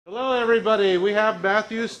Hello, everybody. We have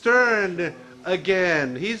Matthew Stern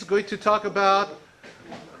again. He's going to talk about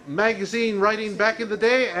magazine writing back in the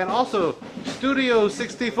day and also Studio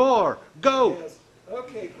 64. Go! Yes.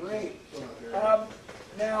 Okay, great.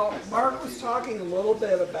 Now, Mark was talking a little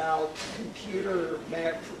bit about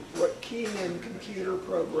keying in computer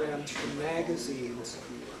programs for magazines.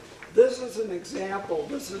 This is an example.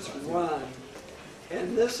 This is Run,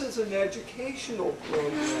 and this is an educational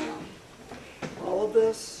program. All of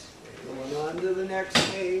this, going on to the next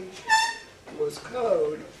page, was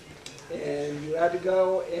code, and you had to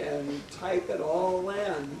go and type it all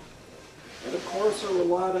in. And of course, there were a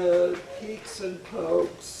lot of peeks and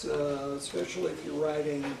pokes, especially if you're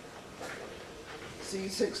writing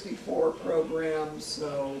C64 programs.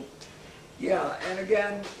 So, yeah, and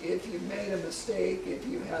again, if you made a mistake, if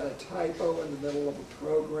you had a typo in the middle of a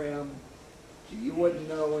program, you wouldn't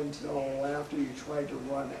know until after you tried to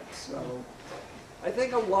run it. So, I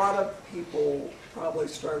think a lot of people probably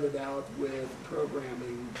started out with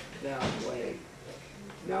programming that way.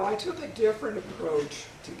 Now, I took a different approach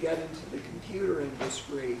to get into the computer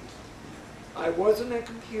industry. I wasn't a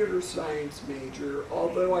computer science major,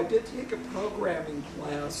 although I did take a programming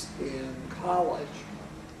class in college.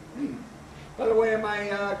 By the way, am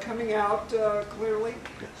I coming out clearly?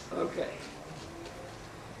 Yes. Okay.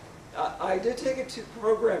 I did take a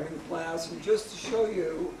programming class, and just to show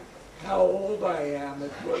you how old I am,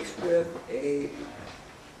 it was with a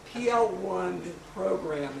PL1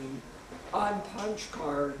 programming on punch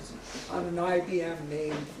cards on an IBM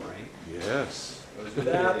mainframe. Yes.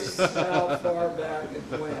 That's how far back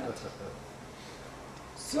it went.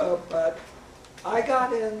 So, but I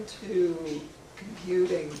got into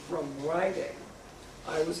computing from writing.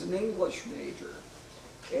 I was an English major,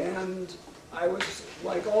 and I was,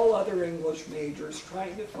 like all other English majors,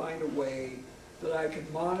 trying to find a way that I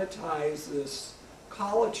could monetize this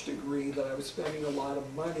college degree that I was spending a lot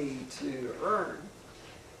of money to earn.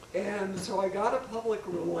 And so I got a public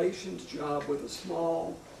relations job with a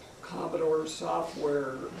small Commodore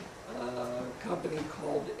software company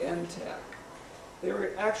called Entech. They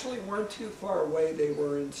actually weren't too far away. They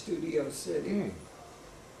were in Studio City.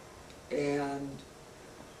 And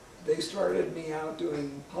they started me out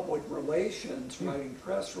doing public relations, writing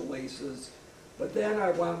press releases, but then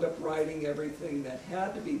I wound up writing everything that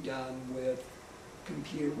had to be done with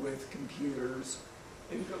computers,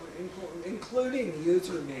 including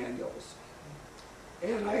user manuals.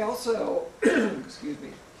 And I also, excuse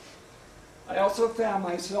me, I also found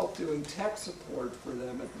myself doing tech support for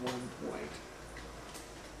them at one point.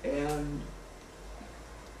 And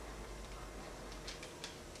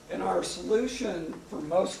our solution for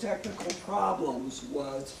most technical problems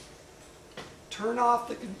was tell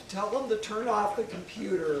them to turn off the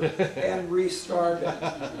computer and restart it.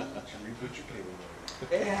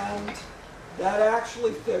 And that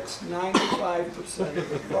actually fixed 95% of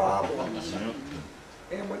the problems.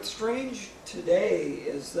 And what's strange today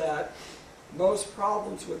is that most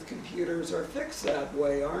problems with computers are fixed that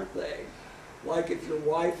way, aren't they? Like if your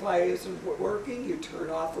Wi-Fi isn't working, you turn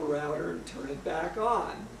off a router and turn it back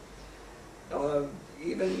on.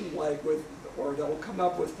 Even like or they'll come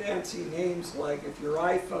up with fancy names like if your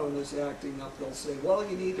iPhone is acting up, they'll say, well,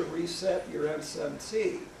 you need to reset your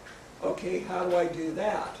MSMC. Okay, how do I do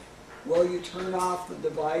that? Well, you turn off the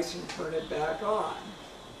device and turn it back on.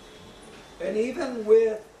 And even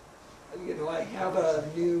with, I have a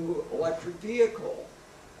new electric vehicle,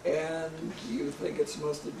 and you think it's the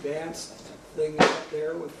most advanced thing out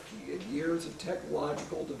there with years of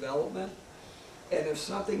technological development. And if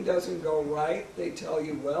something doesn't go right, they tell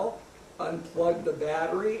you, well, unplug the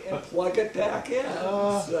battery and plug it back in.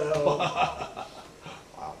 So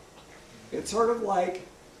Wow. It's sort of like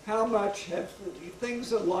how much have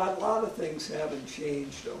things, a lot of things haven't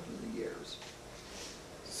changed over the years.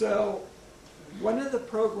 So one of the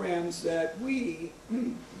programs that we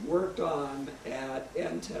worked on at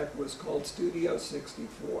Entech was called Studio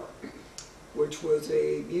 64, which was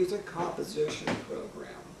a music composition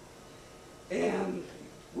program. And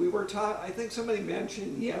we were taught, I think somebody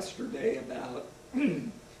mentioned yesterday about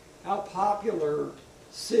how popular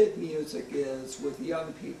SID music is with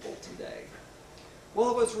young people today. Well,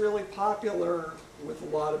 it was really popular with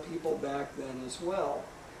a lot of people back then as well.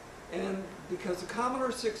 And because the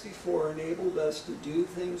Commodore 64 enabled us to do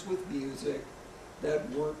things with music that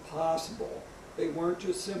weren't possible. They weren't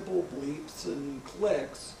just simple bleeps and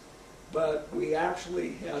clicks, but we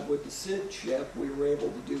actually had, with the SID chip, we were able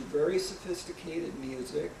to do very sophisticated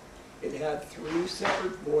music. It had 3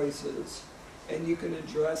 separate voices, and you can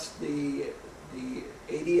address the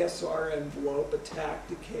ADSR envelope, attack,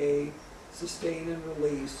 decay, sustain, and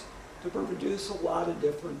release to produce a lot of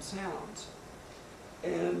different sounds.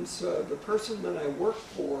 And so the person that I worked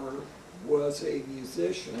for was a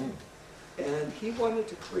musician, and he wanted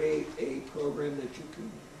to create a program that you could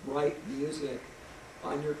write music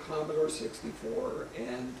on your Commodore 64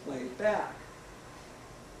 and play it back.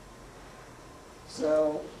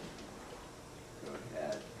 So, go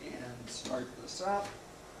ahead and start this up.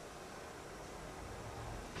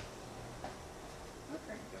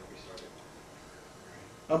 Okay.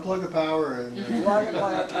 Unplug the power and Plug and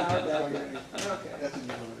play it out that way. Okay. that's a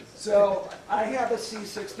new one. So I have a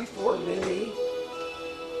C64 Mini,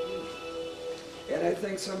 and I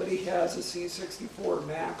think somebody has a C64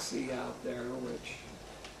 Maxi out there, which,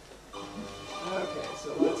 okay,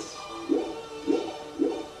 so let's,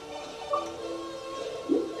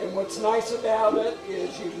 and what's nice about it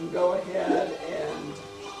is you can go ahead and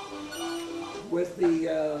with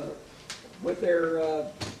their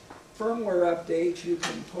firmware updates, you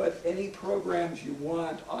can put any programs you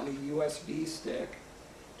want on a USB stick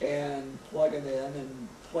and plug it in and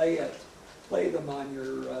play them on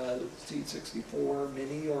your C64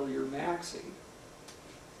 Mini or your Maxi.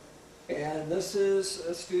 And this is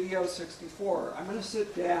a Studio 64. I'm going to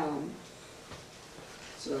sit down.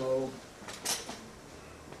 So,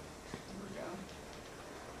 there we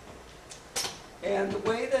go. And the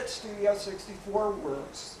way that Studio 64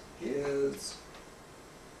 works is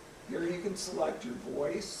here you can select your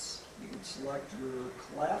voice, you can select your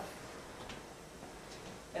clef,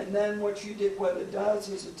 and then what it does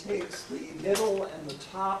is it takes the middle and the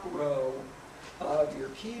top row of your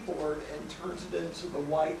keyboard and turns it into the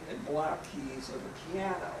white and black keys of a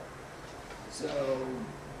piano. So,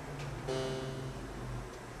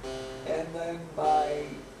 and then by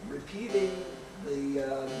repeating the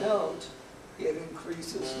note, it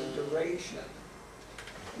increases the duration.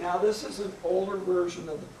 Now this is an older version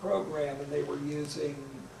of the program, and they were using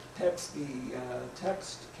text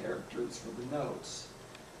characters for the notes,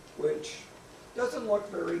 which doesn't look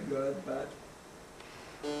very good, but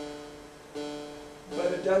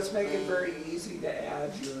it does make it very easy to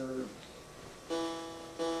add your,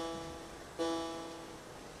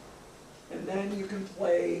 and then you can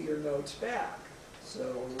play your notes back.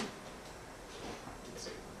 So let's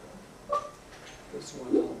see. This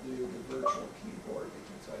one I'll do the virtual keyboard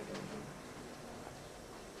because I don't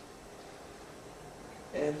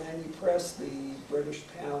know. And then you press the British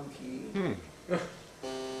pound key.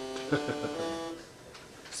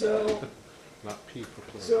 So, Not P for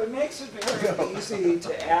play. so it makes it very easy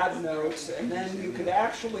to add notes, and then you could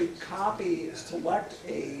actually select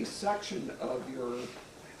a section of your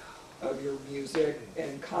music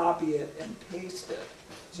and copy it and paste it.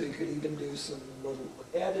 So you could even do some little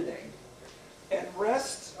editing. And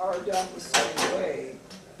rests are done the same way.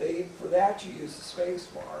 For that you use the space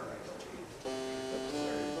bar, I believe.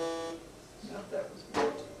 No, that was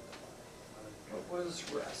good. What was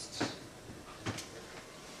rests?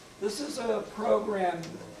 This is a program.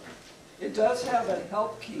 It does have a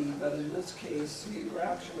help key, but in this case you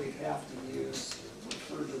actually have to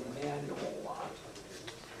refer to the manual a lot.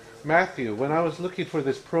 Matthew, when I was looking for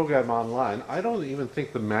this program online, I don't even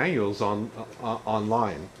think the manual's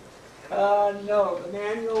online. No, the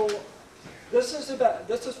manual. This is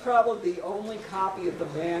probably the only copy of the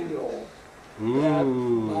manual that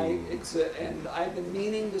might exist, and I've been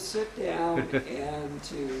meaning to sit down and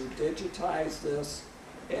to digitize this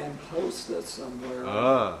and post this somewhere.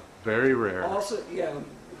 Very rare. Also, yeah,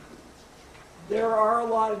 there are a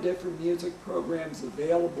lot of different music programs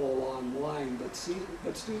available online, but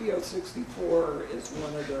Studio 64 is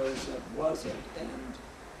one of those that wasn't. And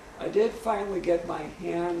I did finally get my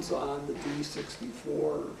hands on the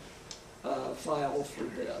D64 file for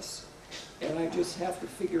this. And I just have to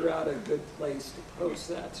figure out a good place to post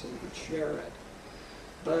that so we can share it.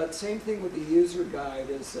 But same thing with the user guide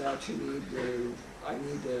is that I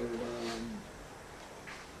need to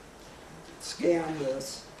scan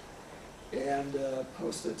this and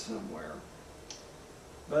post it somewhere.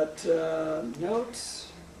 But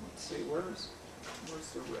notes, let's see, where's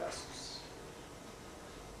the rests?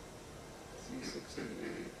 C68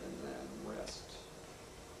 and then rest.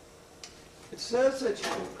 It says that you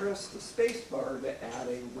can press the space bar to add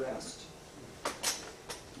a rest. Let's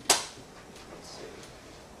see.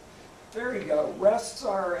 There you go. Rests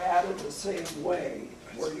are added the same way,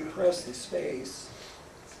 where you press the space.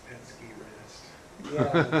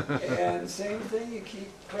 Yeah, and same thing, you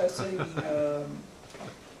keep pressing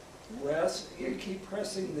rest, you keep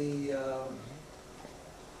pressing the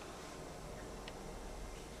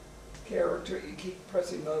character, you keep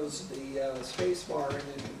pressing the space bar, and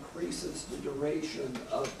it increases the duration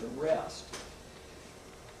of the rest.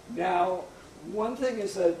 Now, one thing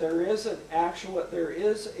is that there is a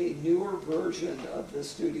newer version of the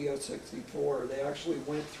Studio 64. They actually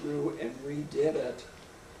went through and redid it,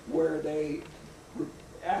 where they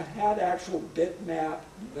had actual bitmap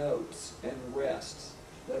notes and rests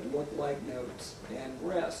that looked like notes and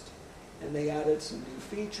rest. And they added some new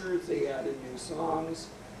features, they added new songs,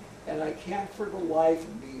 and I can't for the life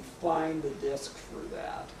of me find the disc for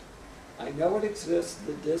that. I know it exists,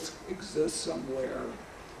 the disc exists somewhere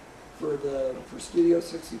for Studio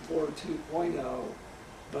 64 2.0,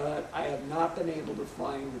 but I have not been able to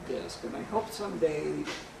find the disc. And I hope someday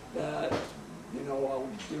that, you know, I'll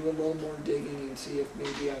do a little more digging and see if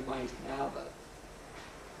maybe I might have it.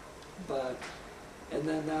 But, and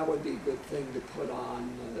then that would be a good thing to put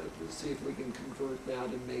on, to see if we can convert that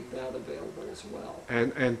and make that available as well.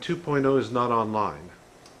 And 2.0 is not online?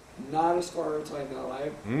 Not as far as I know.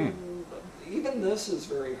 Even this is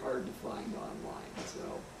very hard to find online.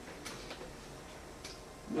 So.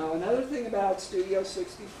 Now another thing about Studio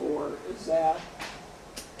 64 is that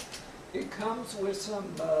it comes with some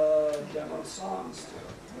demo songs to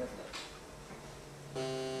it, with it.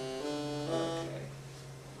 Okay,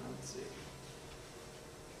 let's see.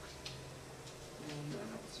 And then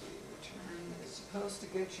let's see, return is supposed to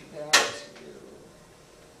get you back to.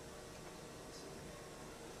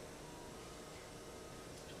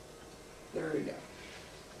 There you go.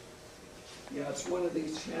 Yeah, it's one of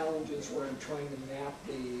these challenges where I'm trying to map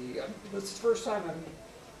this is the first time I'm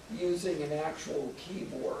using an actual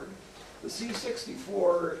keyboard. The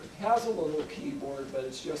C64 has a little keyboard, but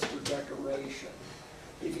it's just for decoration.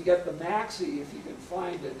 If you get the Maxi, if you can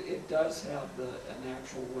find it, it does have an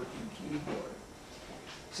actual working keyboard.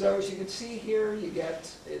 So as you can see here,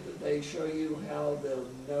 they show you how the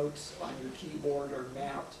notes on your keyboard are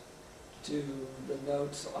mapped to the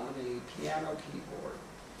notes on a piano keyboard.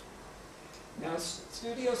 Now,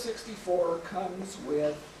 Studio 64 comes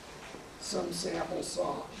with some sample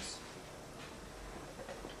songs.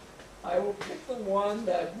 I will pick the one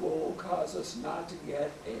that will cause us not to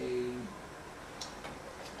get a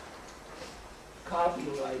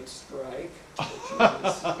copyright strike,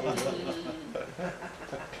 which is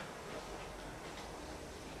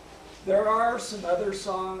there are some other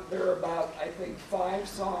songs. There are about, I think, 5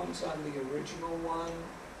 songs on the original one.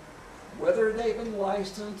 Whether they've been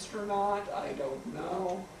licensed or not, I don't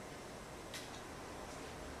know.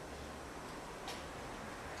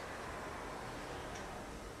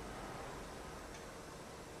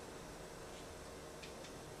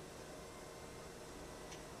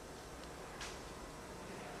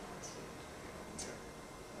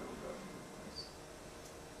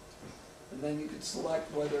 And then you can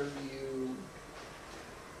select whether you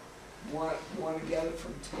want to get it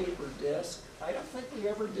from tape or disc. I don't think we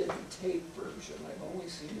ever did the tape version. I've only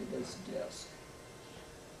seen it as disc.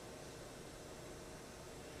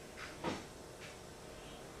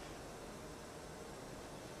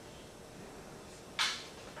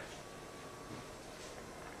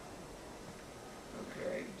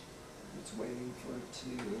 Okay, it's waiting for it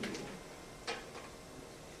to.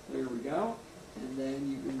 There we go. And then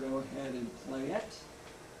you can go ahead and play it.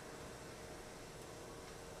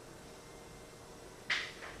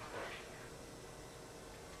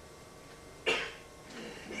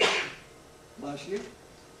 Bless you.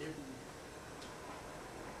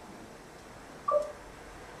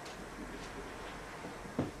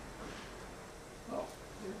 Oh,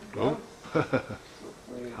 there we go. Oh.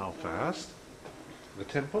 How fast? The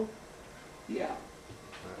tempo? Yeah.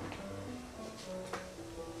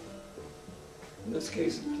 In this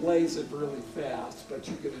case, it plays it really fast, but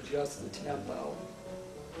you can adjust the tempo.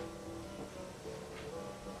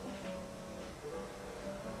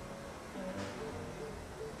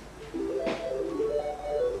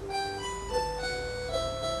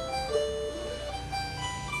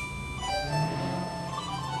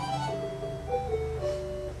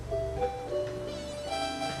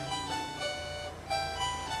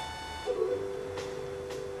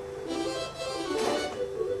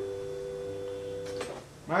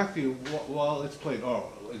 Matthew, while it's played,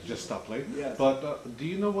 it just stopped playing. Yes. But do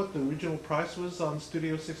you know what the original price was on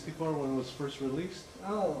Studio 64 when it was first released?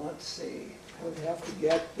 Oh, let's see. I would have to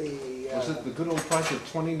get the. Was it the good old price of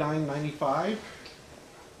 $29.95?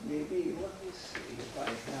 Maybe, let me see if I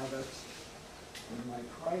have it in my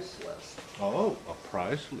price list. Oh, a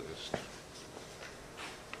price list.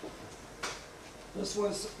 This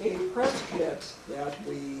was a press kit that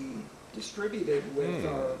we distributed with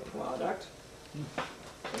our product.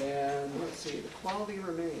 And let's see, the quality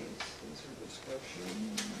remains. These are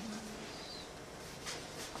descriptions.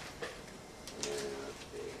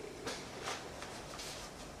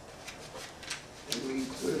 And we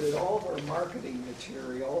included all of our marketing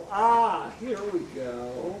material. Ah, here we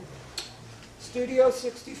go. Studio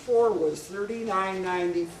 64 was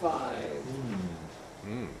 $39.95.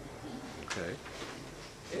 Okay.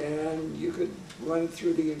 And you could run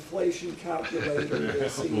through the inflation calculator to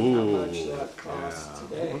see how much that costs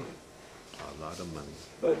today. A lot of money.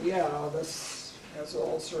 But yeah, this has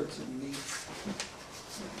all sorts of neat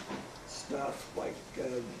stuff, like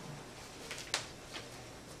one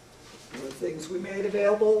of the things we made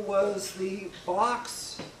available was the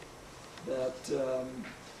box, that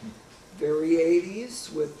very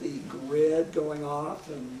 80s with the grid going off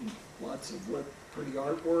and lots of pretty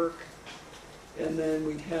artwork. And then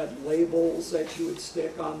we had labels that you would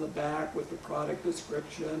stick on the back with the product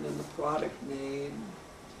description and the product name.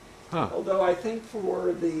 Huh. Although I think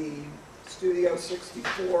for the Studio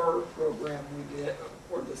 64 program we did,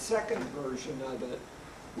 or the second version of it,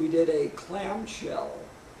 we did a clamshell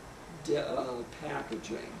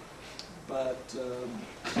packaging. But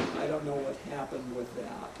I don't know what happened with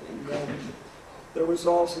that. And then there was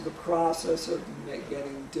also the process of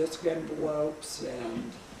getting disc envelopes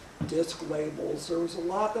and disc labels. There was a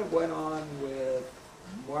lot that went on with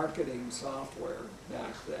marketing software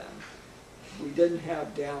back then. We didn't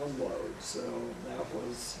have downloads, so that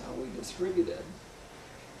was how we distributed.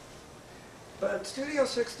 But Studio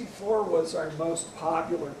 64 was our most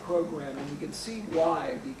popular program, and you can see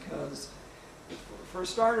why, because for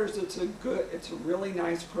starters, it's a really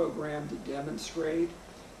nice program to demonstrate.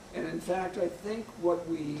 And in fact, I think what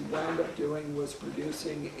we wound up doing was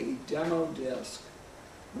producing a demo disc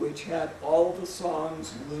which had all the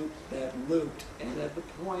songs looped, and at the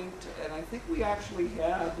point, and I think we actually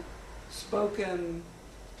had spoken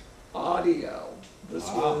audio. This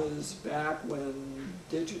was back when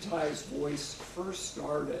digitized voice first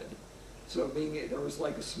started. So there was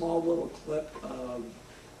like a small little clip of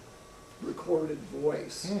recorded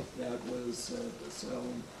voice that was, so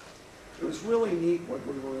it was really neat what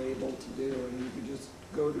we were able to do, and you could just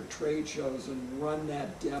go to trade shows and run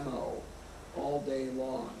that demo all day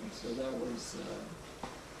long. So that was...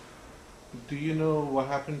 Do you know what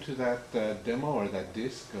happened to that demo or that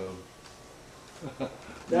disc of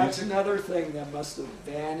That's music? another thing that must have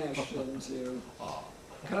vanished into,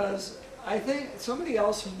 because I think somebody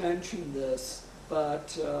else mentioned this,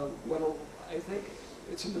 but I think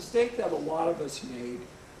it's a mistake that a lot of us made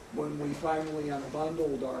when we finally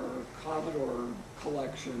unbundled our Commodore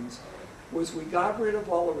collections, was we got rid of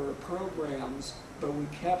all of our programs, but we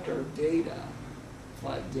kept our data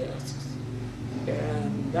disks.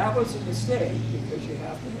 And that was a mistake, because you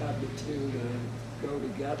have to have the two to go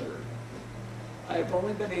together. I've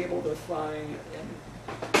only been able to find,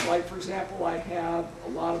 like for example, I have a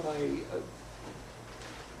lot of my,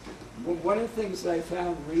 one of the things that I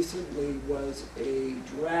found recently was a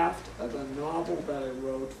draft of a novel that I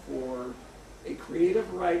wrote for a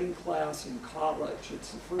creative writing class in college.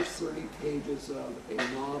 It's the first 30 pages of a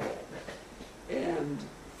novel. And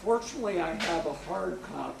fortunately, I have a hard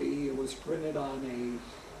copy. It was printed on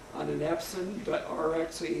an Epson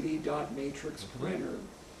RX80 matrix printer.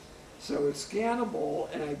 So it's scannable,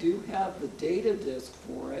 and I do have the data disk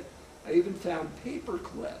for it. I even found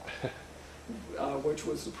Paperclip, which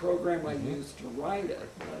was the program I used to write it.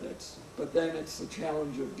 But then it's the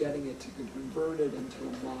challenge of getting it to convert it into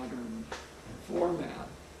a modern format.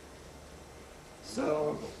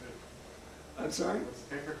 So, I'm sorry? It's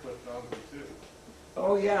paperclip dongle too.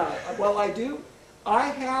 Oh yeah, well I do. I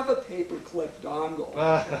have a paperclip dongle.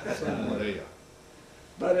 There you go.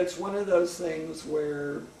 But it's one of those things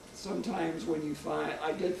where sometimes when you find,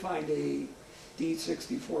 I did find a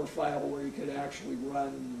D64 file where you could actually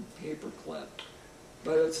run paperclip.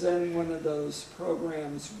 But it's then one of those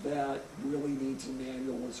programs that really needs a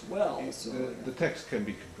manual as well. So The text can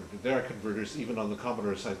be converted. There are converters even on the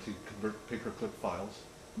Commodore side to convert paperclip files.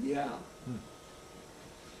 yeah.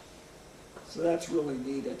 So that's really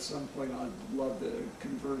neat. At some point I'd love to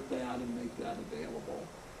convert that and make that available.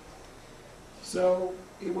 So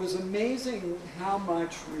it was amazing how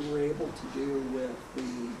much we were able to do with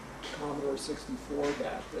the Commodore 64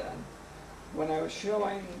 back then. When I was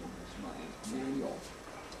showing, here's my manual.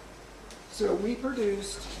 So we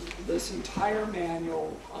produced this entire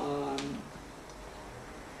manual on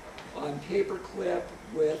paperclip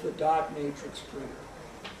with a dot matrix printer.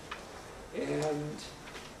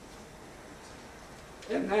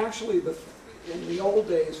 And actually, in the old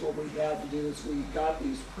days, what we had to do is we got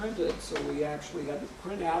these printed, so we actually had to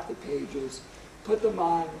print out the pages, put them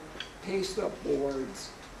on paste-up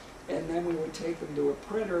boards, and then we would take them to a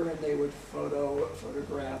printer, and they would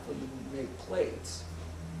photograph them and make plates.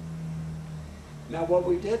 Now, what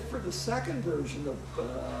we did for the second version of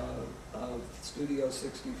Studio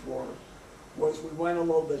 64 was we went a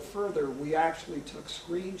little bit further. We actually took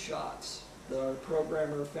screenshots. The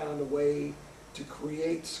programmer found a way to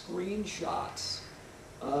create screenshots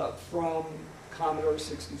from Commodore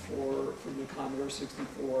 64, from the Commodore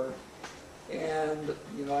 64. And,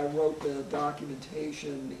 you know, I wrote the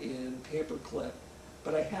documentation in paperclip,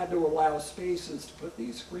 but I had to allow spaces to put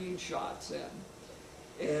these screenshots in.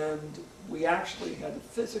 And we actually had to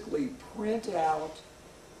physically print out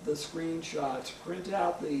the screenshots, print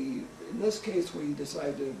out in this case we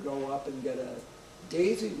decided to go up and get a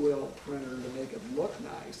daisy wheel printer to make it look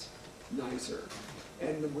nicer.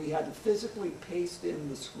 And we had to physically paste in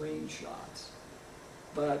the screenshots.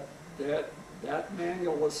 But that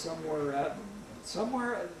manual was somewhere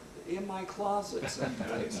in my closet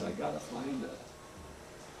someplace. I gotta find it.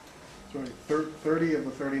 That's right. 30 of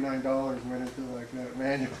the $39 went into like that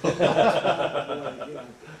manual. Yeah.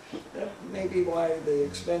 That may be why the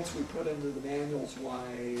expense we put into the manuals,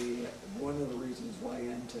 one of the reasons why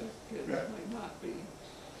Entech might not be.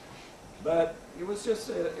 But it was just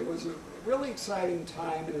it was a really exciting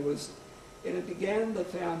time, and it began the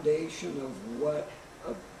foundation of what.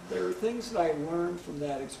 There are things that I learned from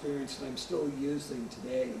that experience that I'm still using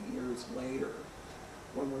today, years later,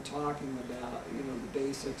 when we're talking about, you know, the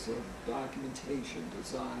basics of documentation,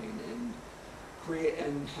 design, and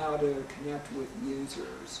how to connect with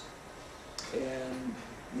users. And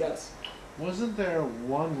yes. Wasn't there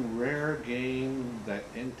one rare game that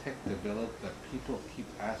Entech developed that people keep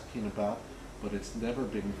asking about, but it's never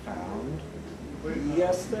been found?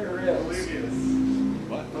 Yes, there is. Polybius.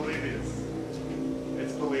 What? Polybius.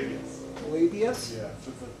 It's Polybius. Polybius? Yeah.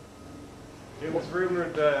 It was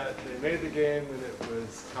rumored that they made the game and it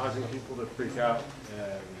was causing people to freak out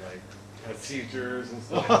and like had seizures and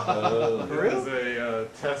stuff. It was a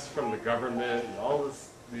test from the government, and all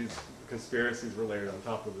these conspiracies were layered on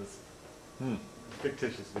top of this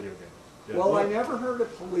fictitious video game. Yeah. Well, I never heard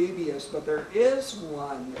of Polybius, but there is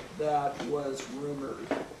one that was rumored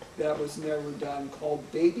that was never done called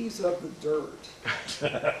Babies of the Dirt.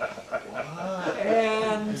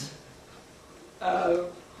 And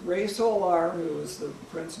Ray Solar, who was the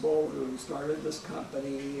principal who started this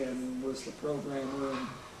company and was the programmer and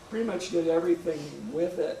pretty much did everything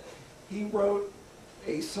with it, he wrote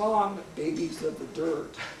a song, Babies of the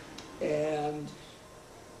Dirt. And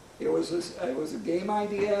it was a game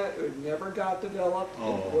idea. It never got developed.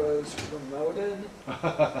 Oh. It was promoted.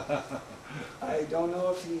 I don't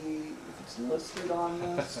know if it's listed on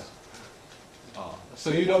this. Oh, so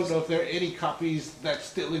you don't know if there are any copies that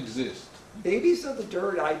still exist? Babies of the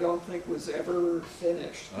Dirt, I don't think was ever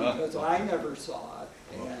finished because I never saw it.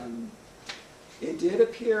 And it did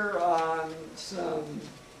appear on some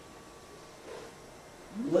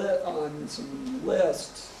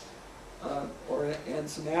lists and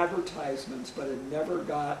some advertisements, but it never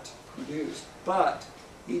got produced. But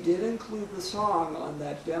he did include the song on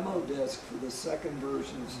that demo disc for the second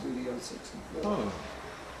version of Studio 64. Oh.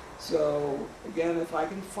 So again, if I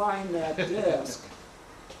can find that disc,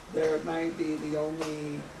 there might be the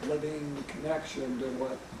only living connection to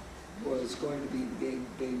what was going to be the game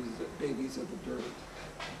Babies of the Dirt.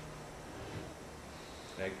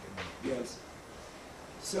 Thank you. Yes.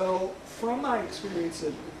 So from my experience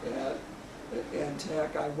at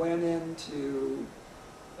Entech, I went into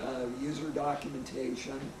user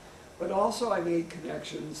documentation, but also I made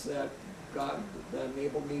connections that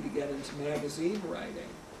enabled me to get into magazine writing.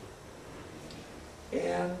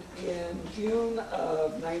 And in June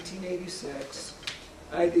of 1986,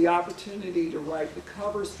 I had the opportunity to write the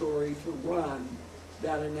cover story for Run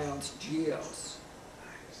that announced GEOS.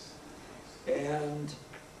 And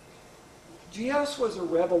GEOS was a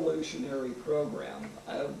revolutionary program.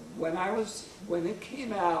 When it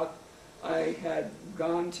came out, I had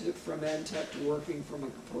gone from Entech to working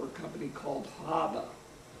for a company called Haba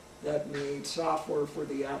that made software for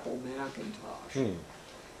the Apple Macintosh.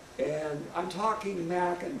 And I'm talking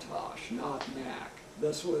Macintosh, not Mac.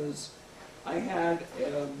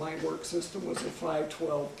 My work system was a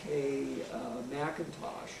 512K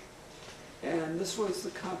Macintosh. And this was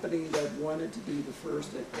the company that wanted to be the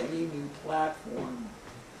first at any new platform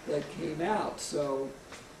that came out. So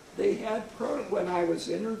they had, when I was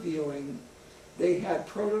interviewing, they had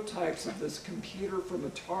prototypes of this computer from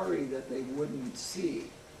Atari that they wouldn't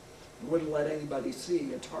let anybody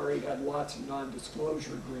see. Atari had lots of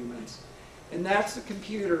non-disclosure agreements. And that's the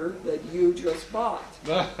computer that you just bought,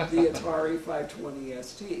 the Atari 520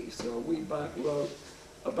 ST. So we wrote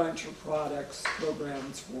a bunch of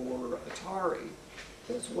programs for Atari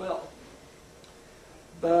as well.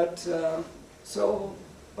 But so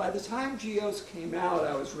by the time GEOS came out,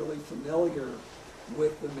 I was really familiar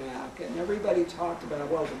with the Mac, and everybody talked about,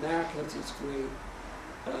 well, the Mac has this great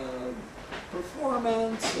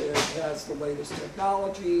performance, it has the latest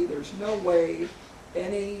technology, there's no way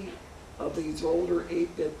any of these older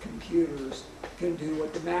 8-bit computers can do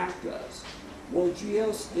what the Mac does. Well,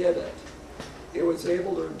 GEOS did it. It was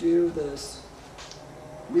able to do this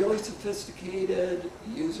really sophisticated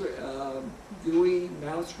GUI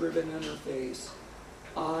mouse-driven interface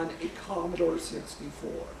on a Commodore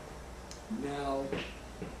 64. Now,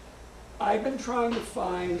 I've been trying to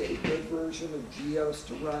find a good version of GEOS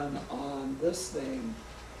to run on this thing,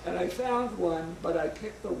 and I found one, but I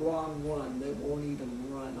picked the wrong one. They won't even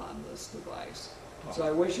run on this device. So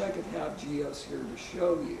I wish I could have GEOS here to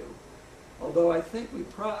show you. Although I think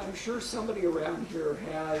I'm sure somebody around here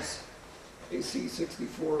has a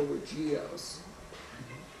C64 with GEOS.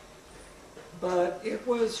 But it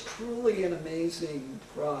was truly an amazing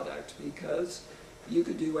product because you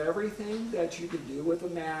could do everything that you could do with a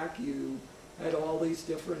Mac. You had all these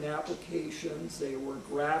different applications. They were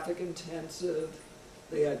graphic intensive.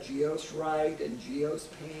 They had GEOS Write and GEOS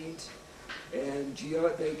Paint. And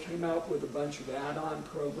they came out with a bunch of add-on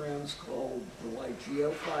programs called like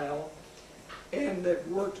GeoFile. And that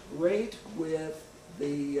worked great with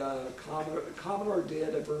the Commodore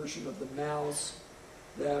did a version of the mouse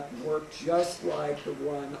that worked just like the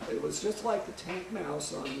one, it was just like the tank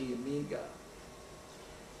mouse on the Amiga.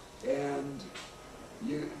 And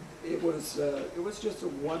it was just a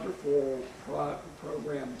wonderful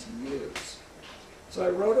program to use. So I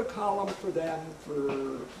wrote a column for them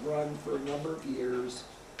run for a number of years.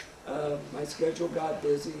 My schedule got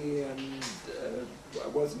busy and I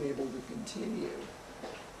wasn't able to continue.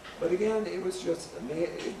 But again, it was just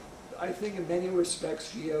amazing. I think in many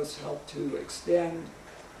respects GEOS helped to extend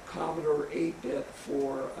Commodore 8-bit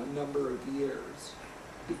for a number of years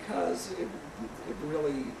because it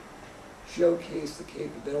really showcased the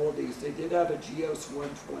capabilities. They did have a GEOS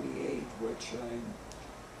 128, which I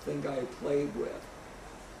think I played with.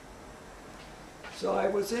 So I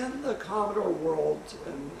was in the Commodore world,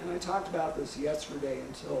 and I talked about this yesterday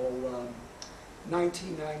until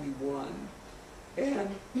 1991. And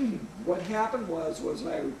what happened was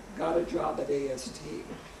I got a job at AST.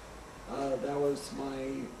 That was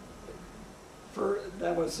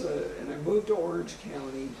and I moved to Orange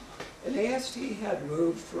County. And AST had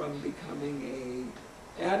moved from becoming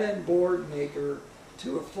a add-in board maker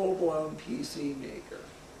to a full-blown PC maker.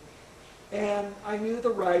 And I knew the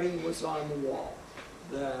writing was on the wall,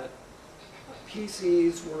 that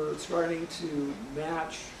PCs were starting to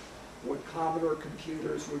match what Commodore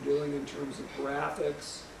computers were doing in terms of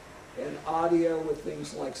graphics and audio with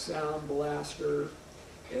things like Sound Blaster,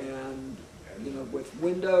 and with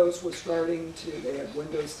Windows was starting to, they had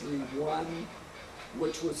Windows 3.1,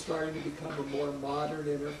 which was starting to become a more modern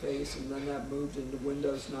interface, and then that moved into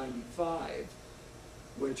Windows 95,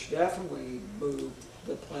 which definitely moved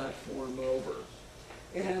the platform over.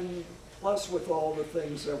 And plus with all the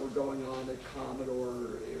things that were going on at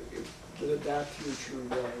Commodore, that future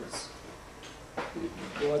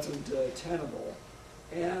wasn't tenable.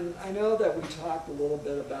 And I know that we talked a little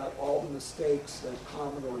bit about all the mistakes that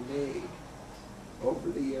Commodore made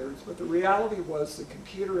over the years, but the reality was the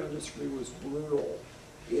computer industry was brutal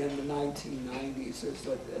in the 1990s,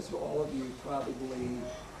 as all of you probably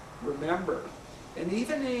remember. And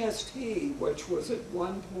even AST, which was at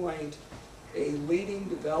one point a leading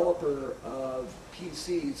developer of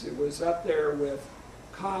PCs, it was up there with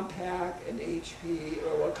Compaq and HP,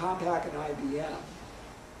 or Compaq and IBM.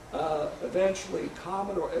 Eventually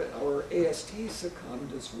Commodore, or AST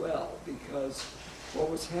succumbed as well, because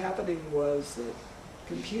what was happening was that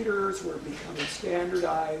computers were becoming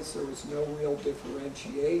standardized, there was no real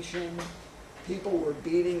differentiation, people were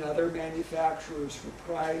beating other manufacturers for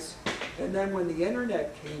price, and then when the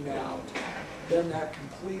internet came out, then that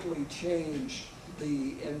completely changed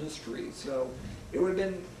the industry. So it would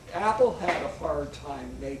have been, Apple had a hard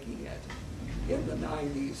time making it in the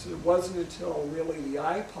 90s. It wasn't until really the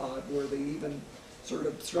iPod where they even sort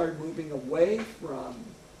of started moving away from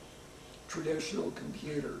traditional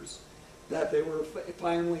computers that they were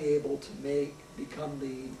finally able to become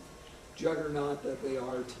the juggernaut that they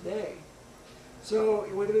are today. So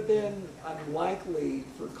it would have been unlikely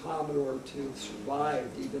for Commodore to have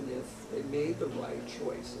survived even if they made the right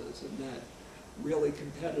choices in that really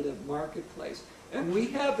competitive marketplace. And we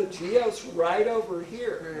have the GEOS right over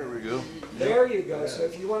here. There we go. There you go. So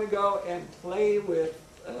if you want to go and play with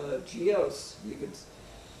GEOS, you can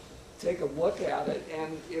take a look at it.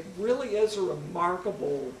 And it really is a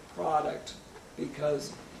remarkable product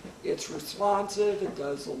because it's responsive. It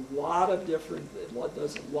does a lot of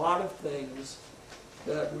things.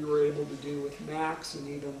 that we were able to do with Macs and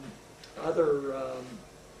even other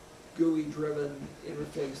GUI-driven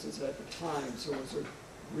interfaces at the time, so it was a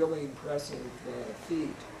really impressive feat.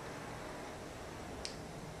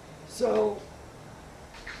 So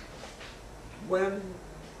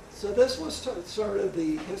this was sort of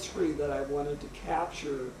the history that I wanted to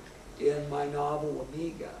capture in my novel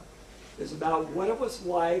Amiga, is about what it was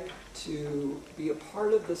like to be a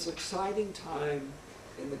part of this exciting time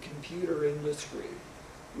in the computer industry,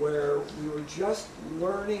 where we were just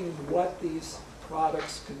learning what these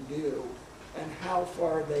products can do and how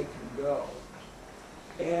far they can go.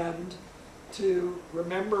 And to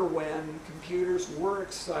remember when computers were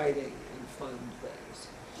exciting and fun things.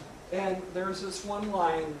 And there's this one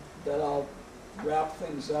line that I'll wrap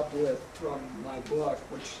things up with from my book,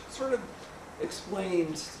 which sort of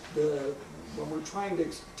explains when we're trying to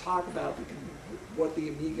talk about what the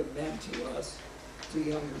Amiga meant to us, to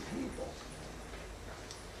younger people.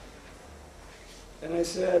 And I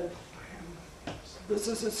said, this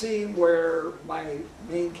is a scene where my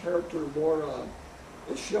main character, Laura,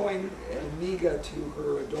 is showing an Amiga to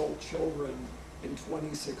her adult children in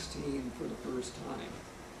 2016 for the first time.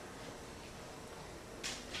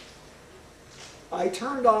 I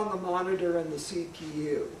turned on the monitor and the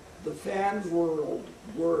CPU. The fan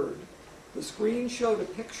whirred. The screen showed a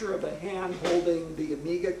picture of a hand holding the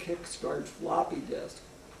Amiga Kickstart floppy disk.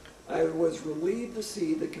 I was relieved to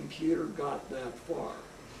see the computer got that far.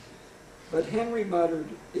 But Henry muttered,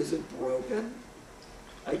 "Is it broken?"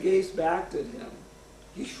 I gazed back at him.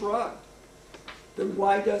 He shrugged. "Then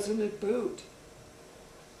why doesn't it boot?"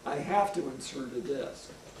 "I have to insert a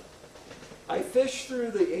disk." I fished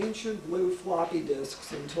through the ancient blue floppy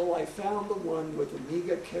disks until I found the one with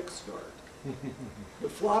Amiga Kickstart. The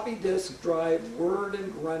floppy disk drive whirred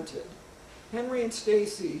and grunted. Henry and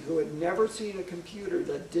Stacy, who had never seen a computer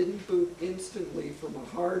that didn't boot instantly from a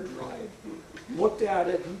hard drive, looked at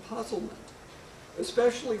it in puzzlement,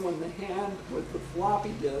 especially when the hand with the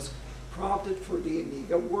floppy disk prompted for the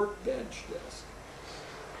Amiga Workbench disk.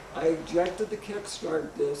 I ejected the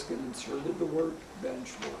Kickstart disk and inserted the Workbench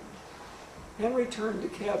one. Henry turned to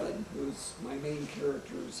Kevin, who's my main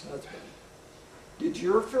character's husband. "Did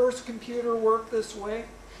your first computer work this way?"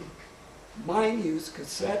 "Mine used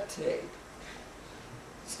cassette tape."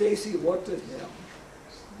 Stacy looked at him.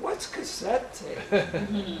 "What's cassette tape?"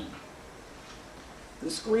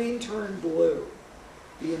 The screen turned blue.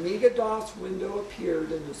 The Amiga DOS window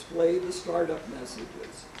appeared and displayed the startup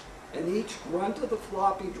messages, and each grunt of the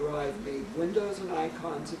floppy drive made windows and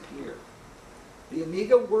icons appear. The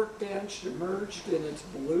Amiga Workbench emerged in its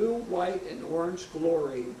blue, white, and orange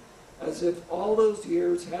glory as if all those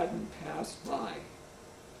years hadn't passed by.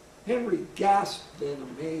 Henry gasped in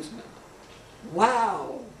amazement.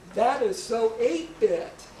 "Wow, that is so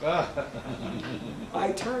 8-bit.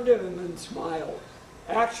 I turned to him and smiled.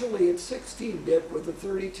 "Actually, it's 16-bit with a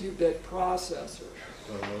 32-bit processor."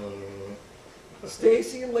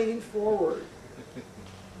 Stacy leaned forward.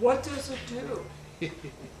 "What does it do?"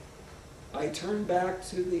 I turned back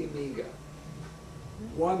to the Amiga.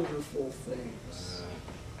 "Wonderful things."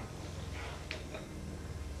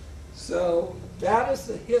 So that is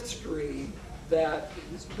the history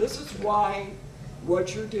this is why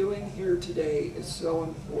what you're doing here today is so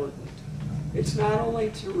important. It's not only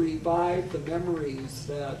to revive the memories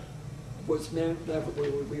that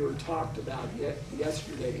we were talked about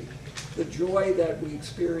yesterday, the joy that we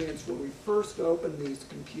experienced when we first opened these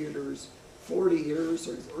computers 40 years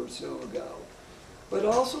or so ago. But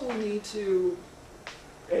also we need to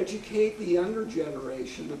educate the younger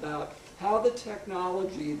generation about how the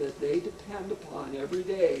technology that they depend upon every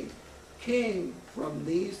day came from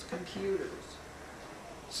these computers.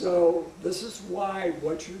 So this is why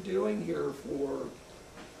what you're doing here for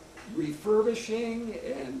refurbishing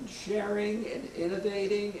and sharing and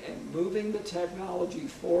innovating and moving the technology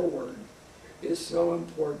forward is so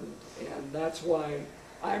important. And that's why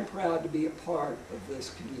I'm proud to be a part of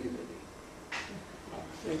this community.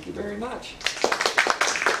 Thank you very much.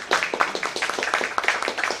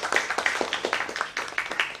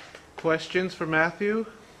 Questions for Matthew?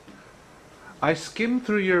 I skimmed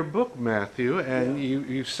through your book, Matthew, and Yeah.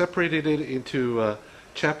 you separated it into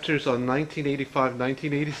chapters on 1985,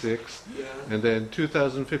 1986, Yeah. and then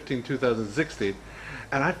 2015, 2016.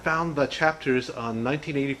 And I found the chapters on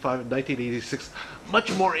 1985 and 1986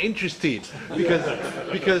 much more interesting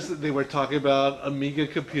because they were talking about Amiga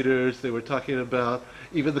computers, they were talking about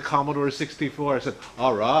even the Commodore 64. I said,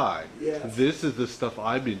 all right, Yes. this is the stuff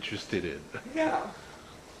I'm interested in. Yeah.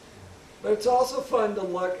 But it's also fun to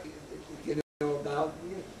look, about,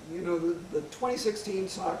 the 2016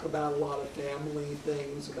 talk about a lot of family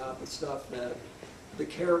things, about the stuff that the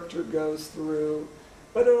character goes through,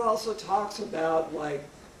 but it also talks about like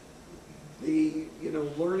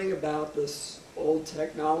learning about this old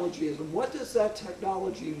technologies and what does that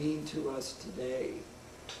technology mean to us today.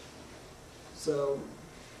 So,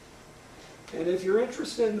 and if you're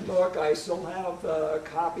interested in the book, I still have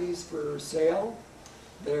copies for sale.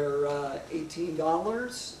 They're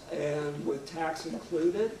 $18 and with tax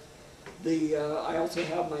included. I also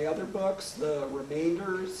have my other books. The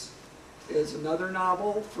Remainders is another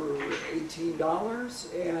novel for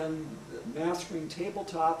 $18, and Mastering Table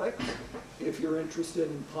Topics, if you're interested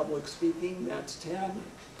in public speaking, that's $10.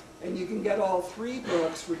 And you can get all 3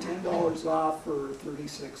 books for $10 off for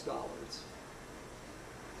 $36.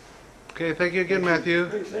 Okay, thank you again, Matthew.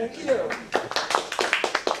 Hey, thank you.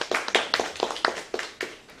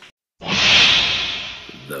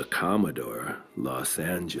 The Commodore Los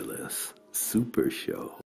Angeles Super Show.